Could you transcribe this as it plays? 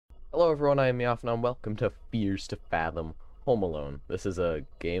Hello everyone, I am Miofanon. Welcome to Fears to Fathom Home Alone. This is a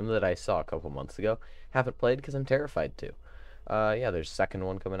game that I saw a couple months ago. Haven't played because I'm terrified to. Yeah, there's a second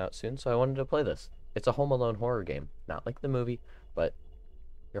one coming out soon, so I wanted to play this. It's a Home Alone horror game. Not like the movie, but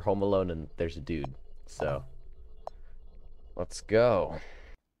you're home alone and there's a dude. So, let's go.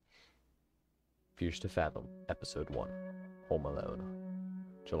 Fears to Fathom, Episode 1. Home Alone.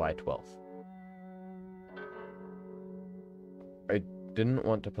 July 12th. I didn't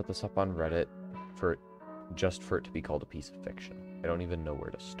want to put this up on Reddit just for it to be called a piece of fiction. I don't even know where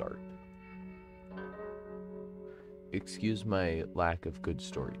to start. Excuse my lack of good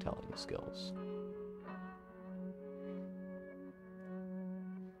storytelling skills.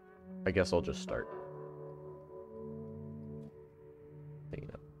 I guess I'll just start. You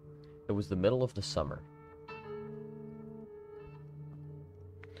know, it was the middle of the summer.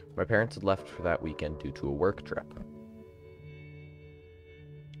 My parents had left for that weekend due to a work trip,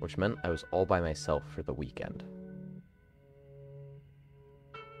 which meant I was all by myself for the weekend.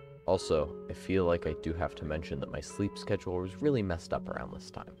 Also, I feel like I do have to mention that my sleep schedule was really messed up around this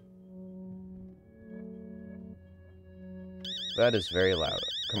time. That is very loud.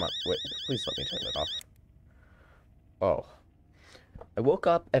 Come on, wait, please let me turn it off. Oh. I woke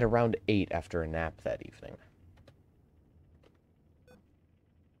up at around 8 after a nap that evening.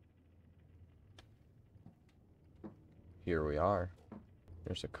 Here we are.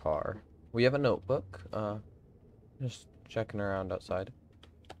 There's a car. We have a notebook. Just checking around outside.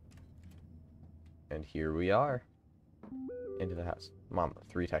 And here we are. Into the house. Mom,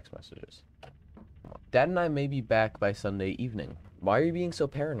 3 text messages. Dad and I may be back by Sunday evening. Why are you being so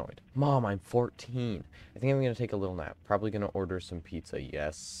paranoid? Mom, I'm 14. I think I'm going to take a little nap. Probably going to order some pizza.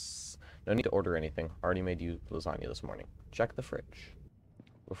 Yes. No need to order anything. Already made you lasagna this morning. Check the fridge.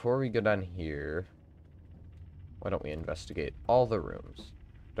 Before we go down here, why don't we investigate all the rooms?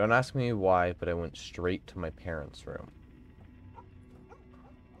 Don't ask me why, but I went straight to my parents' room.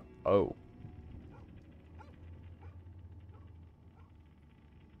 Oh.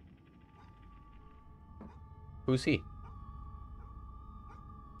 Who's he?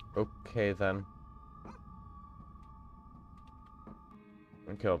 Okay, then.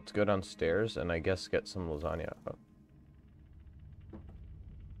 Okay, let's go downstairs and I guess get some lasagna. Oh.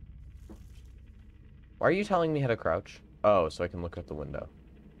 Why are you telling me how to crouch? Oh, so I can look out the window.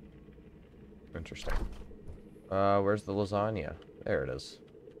 Interesting. Where's the lasagna? There it is.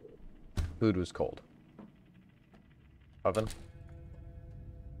 Food was cold. Oven?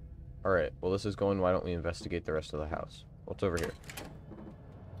 Alright, well this is going, why don't we investigate the rest of the house? What's over here?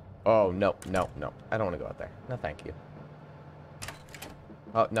 Oh, no, no, no. I don't want to go out there. No, thank you.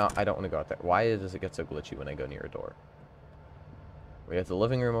 Oh, no, I don't want to go out there. Why does it get so glitchy when I go near a door? We have the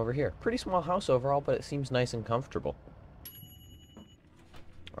living room over here. Pretty small house overall, but it seems nice and comfortable.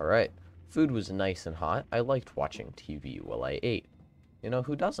 Alright. Food was nice and hot. I liked watching TV while I ate. You know,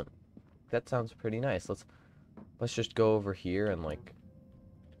 who doesn't? That sounds pretty nice. Let's just go over here and, like,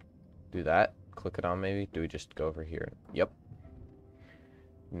 do that. Click it on, maybe. Do we just go over here? Yep.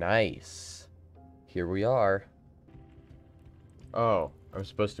 Nice. Here we are. Oh, I'm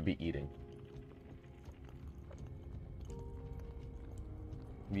supposed to be eating.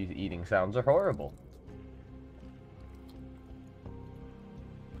 These eating sounds are horrible.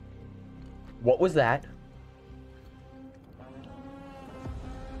 What was that?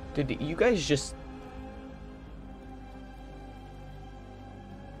 Did you guys just...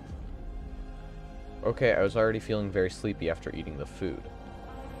 Okay, I was already feeling very sleepy after eating the food.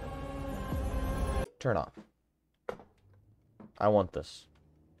 Turn off. I want this.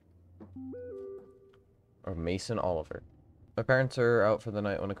 Or Mason Oliver. My parents are out for the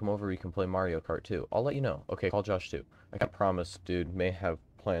night. When I come over, we can play Mario Kart too. I'll let you know. Okay, call Josh too. I can't promise, dude. May have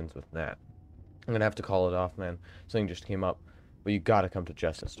plans with Nat. I'm gonna have to call it off, man. Something just came up. But you gotta come to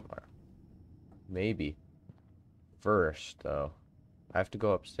Jess's tomorrow. Maybe. First, though, I have to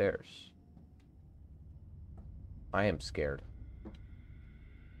go upstairs. I am scared.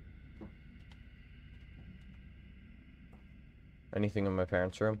 Anything in my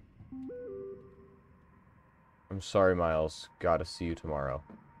parents' room? I'm sorry, Miles. Gotta see you tomorrow.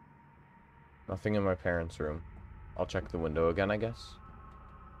 Nothing in my parents' room. I'll check the window again, I guess.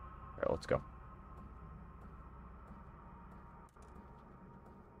 Alright, let's go.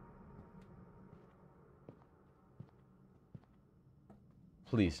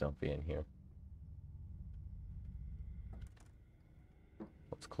 Please don't be in here.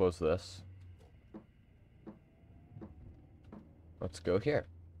 Let's close this. Let's go here.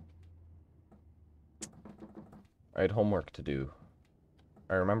 I had homework to do.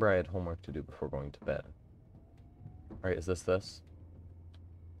 I remember I had homework to do before going to bed. Alright, is this?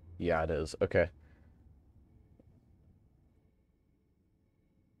 Yeah, it is. Okay.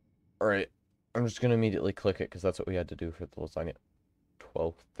 Alright. I'm just gonna immediately click it because that's what we had to do for the lasagna.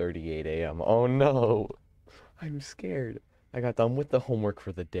 12:38 a.m. Oh no! I'm scared. I got done with the homework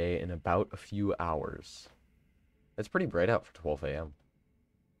for the day in about a few hours. It's pretty bright out for 12 a.m.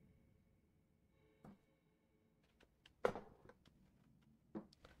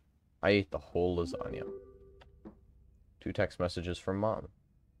 I ate the whole lasagna. 2 text messages from mom.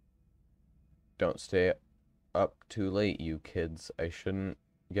 Don't stay up too late, you kids. I shouldn't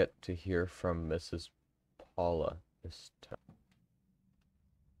get to hear from Mrs. Paula this time.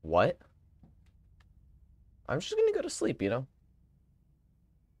 What? I'm just gonna go to sleep, you know?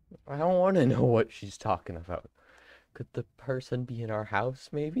 I don't want to know what she's talking about. Could the person be in our house,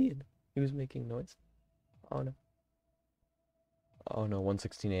 maybe? And he was making noise? Oh no. Oh no,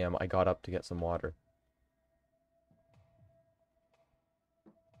 1:16 a.m. I got up to get some water.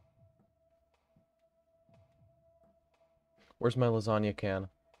 Where's my lasagna can?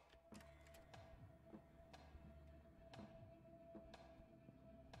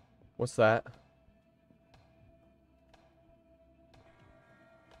 What's that?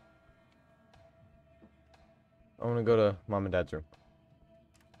 I want to go to mom and dad's room.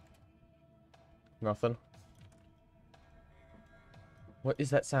 Nothing? What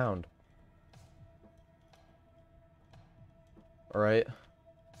is that sound? Alright.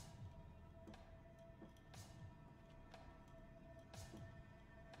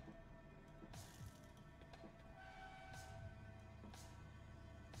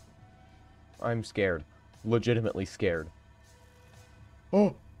 I'm scared. Legitimately scared.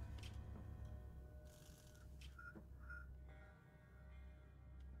 Oh!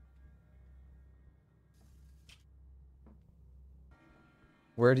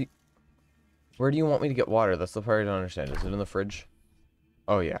 Where do you want me to get water? That's the part I don't understand. Is it in the fridge?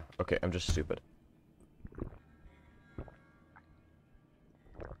 Oh yeah. Okay, I'm just stupid.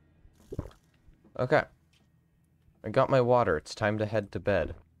 Okay. I got my water. It's time to head to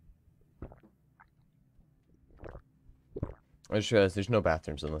bed. I just realized there's no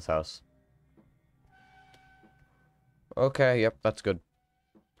bathrooms in this house. Okay, yep, that's good.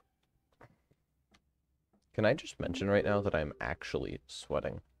 Can I just mention right now that I'm actually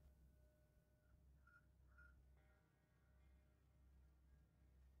sweating?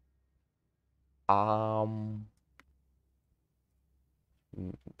 No.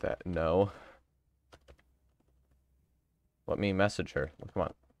 Let me message her. Come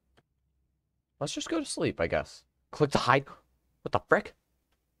on. Let's just go to sleep, I guess. Click to hide. What the frick?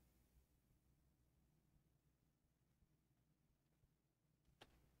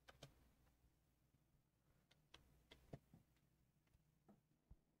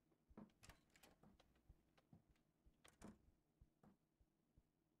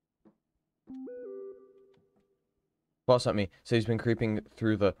 Boss at me. So he's been creeping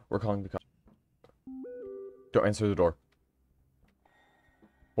through the... We're calling the cops. Don't answer the door.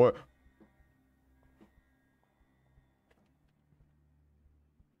 What?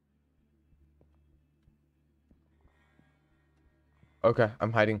 Okay,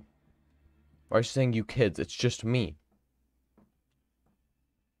 I'm hiding. Why is she saying you kids? It's just me.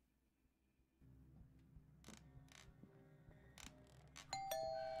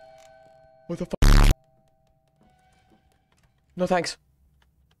 What the fuck? No thanks.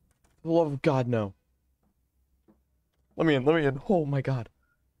 For the love of God, no. Let me in, let me in. Oh my God.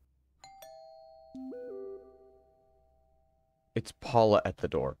 It's Paula at the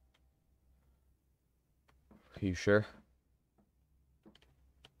door. Are you sure?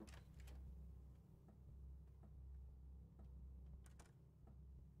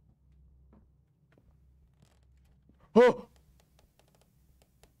 Oh!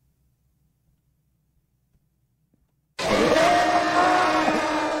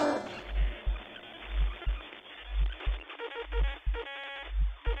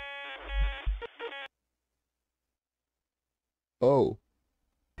 Oh.